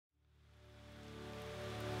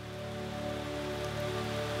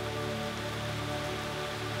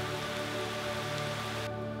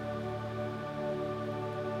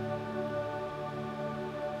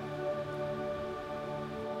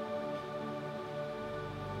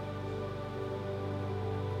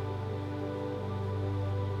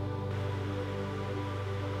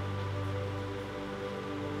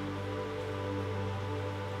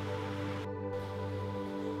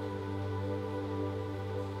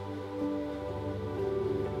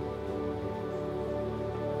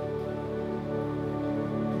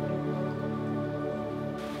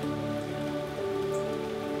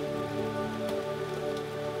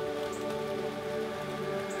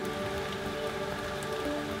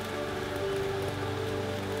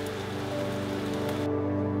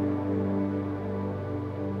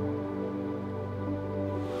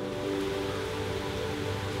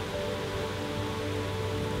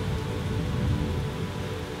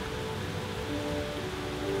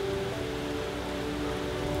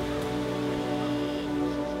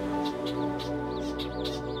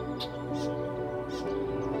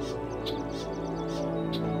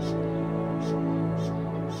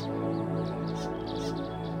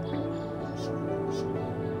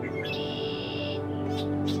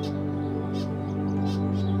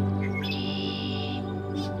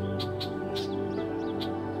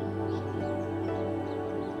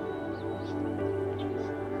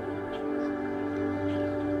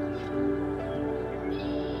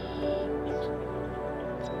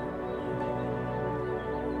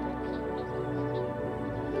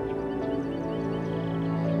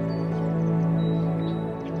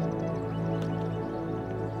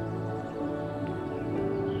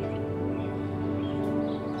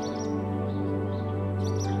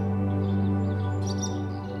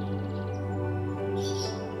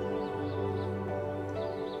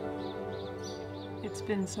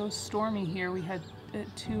been so stormy here. We had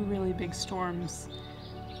 2 really big storms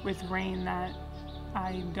with rain that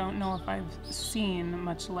I don't know if I've seen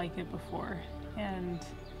much like it before. And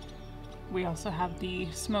we also have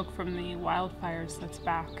the smoke from the wildfires that's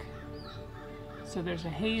back. So there's a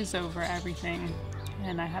haze over everything,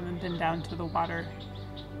 and I haven't been down to the water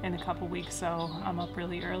in a couple weeks, so I'm up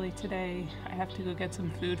really early today. I have to go get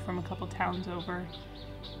some food from a couple towns over.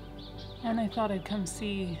 And I thought I'd come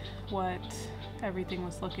see what everything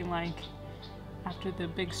was looking like after the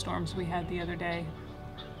big storms we had the other day.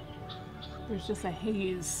 There's just a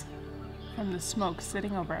haze from the smoke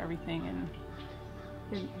sitting over everything,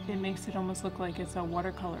 and it makes it almost look like it's a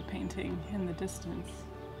watercolor painting in the distance.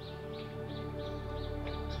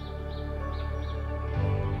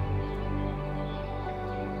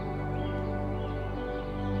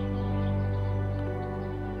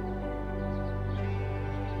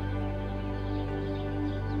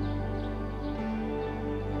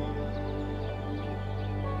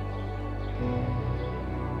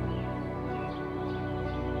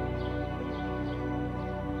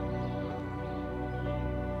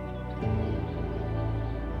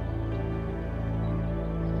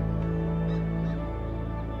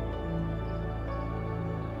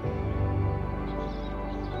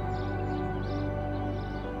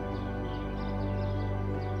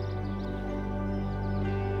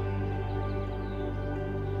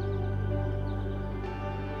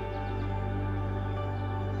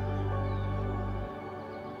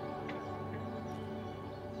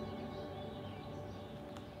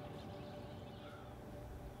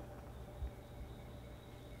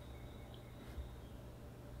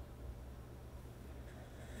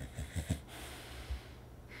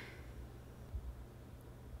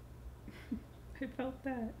 I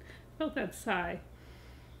felt that sigh.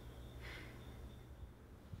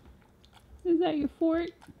 Is that your fort?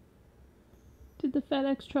 Did the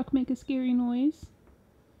FedEx truck make a scary noise?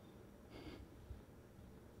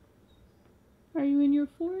 Are you in your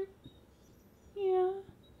fort? Yeah,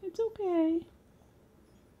 it's okay.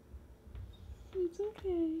 It's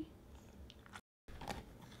okay.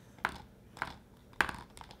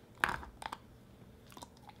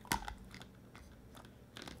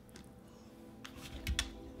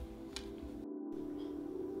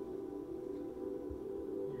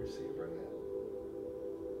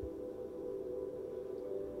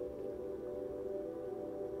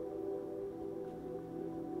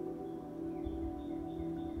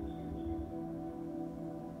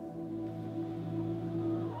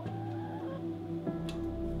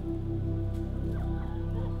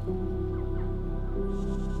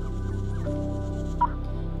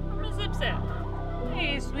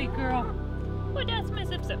 Hey, sweet girl. Oh, that's my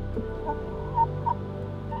Zip Zip.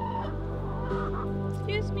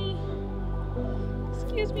 Excuse me.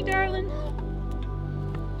 Excuse me, darling.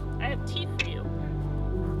 I have tea for you.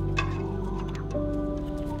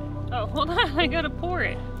 Oh, hold on. I gotta pour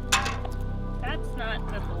it. That's not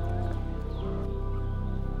the...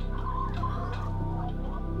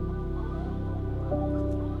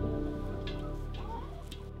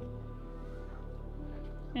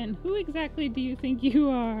 And who exactly do you think you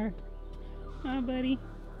are? Huh, buddy?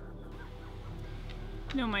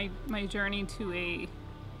 You know, my journey to a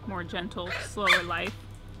more gentle, slower life.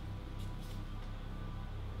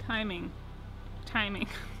 Timing.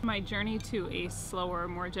 My journey to a slower,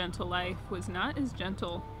 more gentle life was not as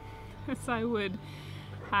gentle as I would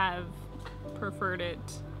have preferred it.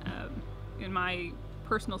 In my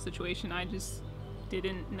personal situation, I just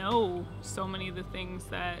didn't know so many of the things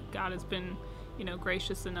that God has been, you know,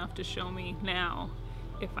 gracious enough to show me now.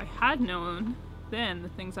 If I had known then the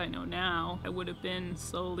things I know now, I would have been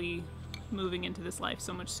slowly moving into this life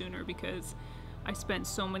so much sooner, because I spent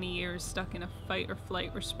so many years stuck in a fight or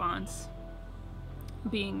flight response,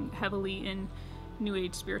 being heavily in New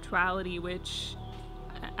Age spirituality, which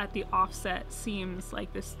at the offset seems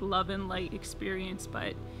like this love and light experience,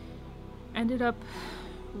 but ended up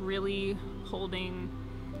really holding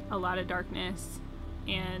a lot of darkness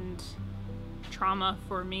and trauma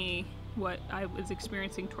for me. What I was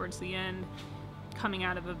experiencing towards the end, coming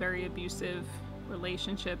out of a very abusive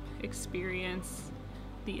relationship experience,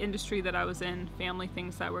 the industry that I was in, family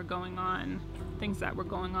things that were going on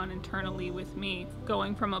internally with me,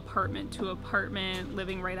 going from apartment to apartment,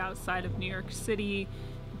 living right outside of New York City,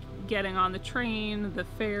 getting on the train, the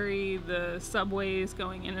ferry, the subways,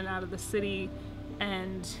 going in and out of the city,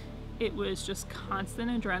 and it was just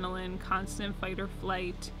constant adrenaline, constant fight or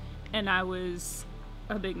flight, and I was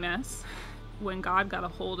a big mess. When God got a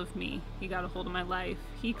hold of me, he got a hold of my life,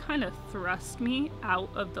 he kind of thrust me out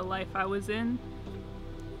of the life I was in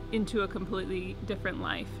into a completely different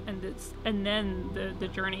life. And then the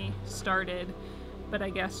journey started. But I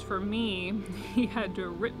guess for me, he had to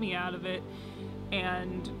rip me out of it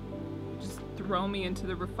and just throw me into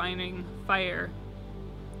the refining fire.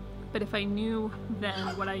 But if I knew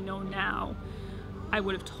then what I know now, I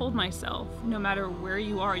would have told myself, no matter where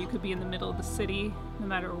you are, you could be in the middle of the city, no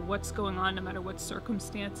matter what's going on, no matter what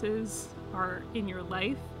circumstances are in your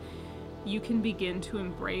life, you can begin to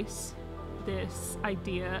embrace this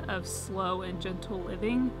idea of slow and gentle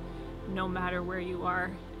living no matter where you are,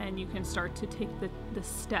 and you can start to take the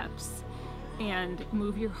steps and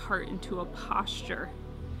move your heart into a posture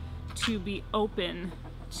to be open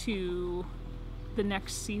to the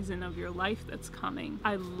next season of your life that's coming.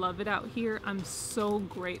 I love it out here. I'm so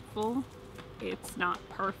grateful. It's not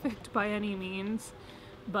perfect by any means,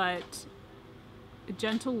 but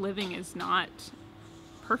gentle living is not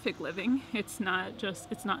perfect living. It's not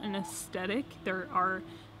an aesthetic. There are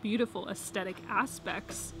beautiful aesthetic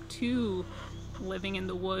aspects to living in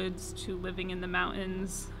the woods, to living in the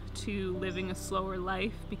mountains, to living a slower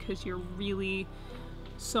life, because you're really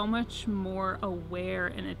so much more aware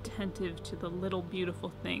and attentive to the little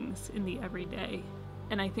beautiful things in the everyday.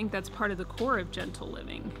 And I think that's part of the core of gentle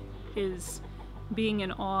living, is being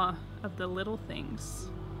in awe of the little things,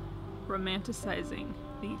 romanticizing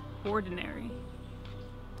the ordinary,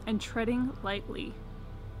 and treading lightly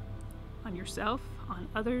on yourself, on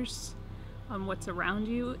others, on what's around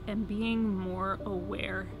you, and being more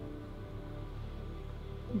aware,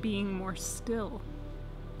 being more still,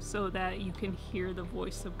 so that you can hear the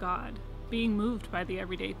voice of God, being moved by the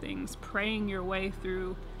everyday things, praying your way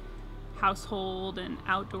through household and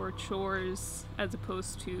outdoor chores as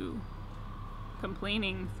opposed to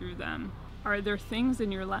complaining through them. Are there things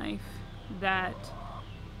in your life that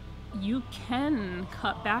you can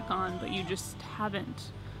cut back on, but you just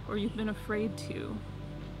haven't, or you've been afraid to?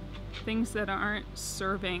 Things that aren't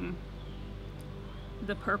serving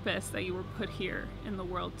the purpose that you were put here in the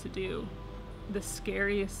world to do. The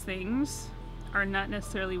scariest things are not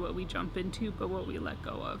necessarily what we jump into, but what we let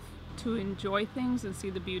go of. To enjoy things and see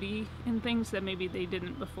the beauty in things that maybe they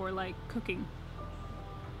didn't before, like cooking,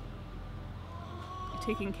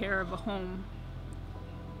 taking care of a home,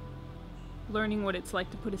 learning what it's like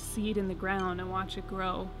to put a seed in the ground and watch it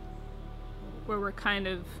grow, where we're kind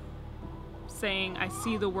of saying, I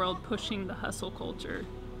see the world pushing the hustle culture,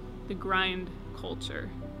 the grind culture,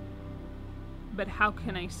 but how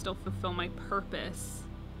can I still fulfill my purpose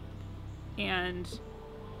and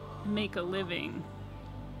make a living,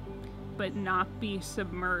 but not be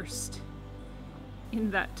submersed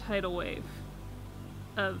in that tidal wave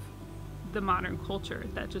of the modern culture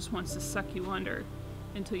that just wants to suck you under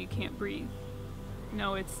until you can't breathe?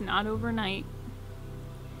 No, it's not overnight,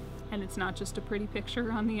 and it's not just a pretty picture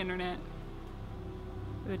on the internet,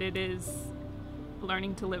 but it is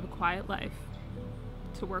learning to live a quiet life,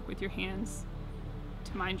 to work with your hands,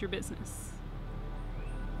 to mind your business.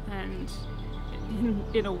 And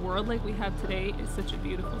in a world like we have today, it's such a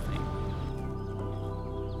beautiful thing.